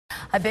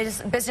A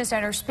business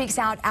owner speaks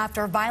out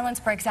after violence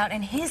breaks out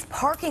in his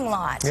parking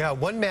lot. Yeah,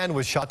 one man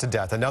was shot to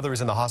death. Another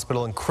is in the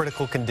hospital in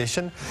critical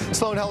condition.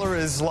 Sloan Heller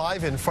is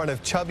live in front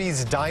of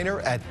Chubby's Diner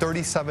at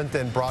 37th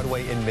and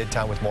Broadway in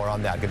Midtown with more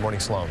on that. Good morning,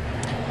 Sloan.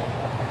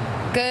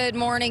 Good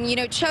morning. You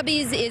know,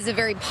 Chubby's is a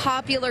very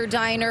popular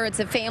diner. It's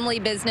a family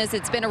business.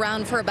 It's been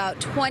around for about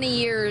 20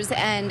 years.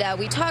 And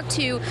we talked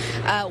to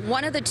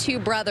one of the two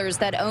brothers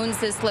that owns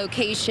this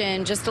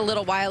location just a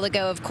little while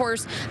ago. Of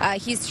course,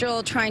 he's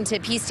still trying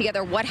to piece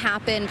together what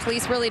happened.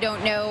 Police really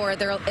don't know, or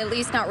they're at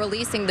least not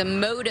releasing the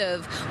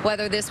motive,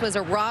 whether this was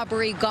a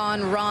robbery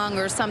gone wrong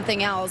or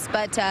something else.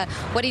 But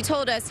what he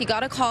told us, he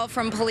got a call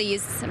from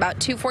police about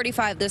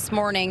 2:45 this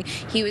morning.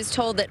 He was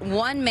told that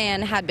one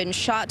man had been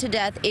shot to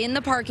death in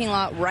the parking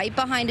lot right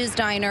behind his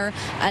diner.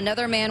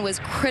 Another man was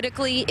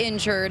critically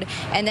injured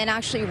and then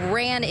actually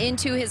ran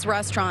into his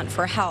restaurant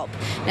for help.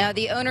 Now,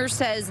 the owner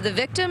says the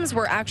victims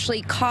were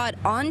actually caught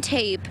on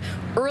tape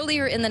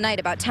earlier in the night,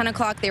 about 10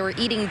 o'clock. They were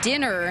eating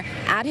dinner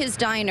at his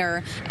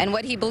diner, and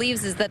what he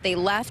believes is that they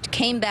left,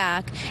 came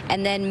back,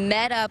 and then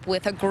met up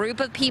with a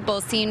group of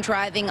people seen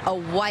driving a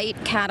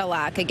white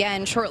Cadillac.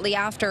 Again, shortly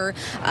after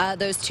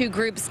those two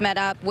groups met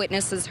up,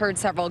 witnesses heard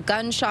several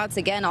gunshots,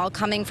 again, all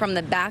coming from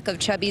the back of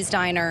Chubby's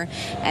Diner,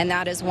 and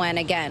that is when,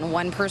 again,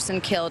 one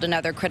person killed,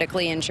 another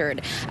critically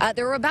injured.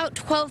 There were about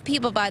 12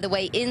 people, by the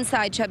way,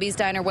 inside Chubby's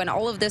Diner when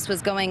all of this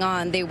was going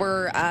on. They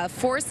were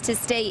forced to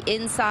stay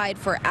inside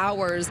for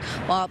hours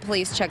while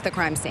police checked the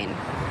crime scene.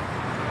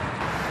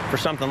 For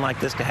something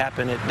like this to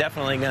happen, it's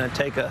definitely going to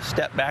take a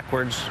step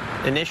backwards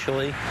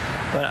initially,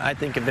 but I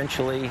think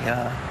eventually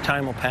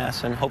time will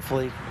pass, and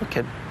hopefully we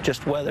can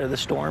just weather the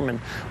storm and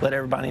let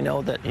everybody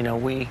know that, you know,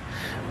 we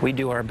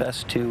do our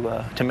best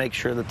to make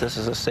sure that this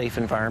is a safe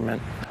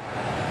environment.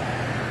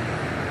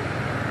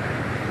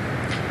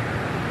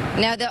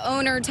 Now, the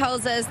owner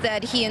tells us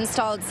that he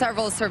installed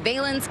several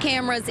surveillance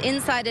cameras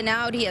inside and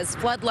out. He has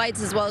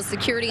floodlights as well as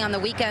security on the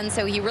weekend,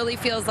 so he really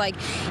feels like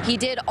he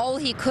did all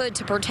he could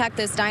to protect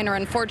this diner.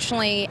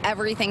 Unfortunately,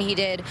 everything he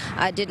did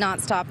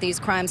not stop these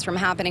crimes from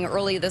happening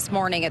early this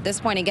morning. At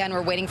this point, again,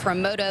 we're waiting for a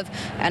motive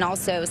and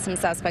also some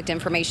suspect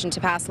information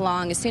to pass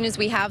along. As soon as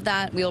we have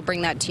that, we'll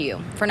bring that to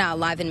you. For now,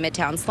 live in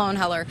Midtown, Sloan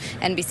Heller,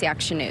 NBC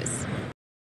Action News.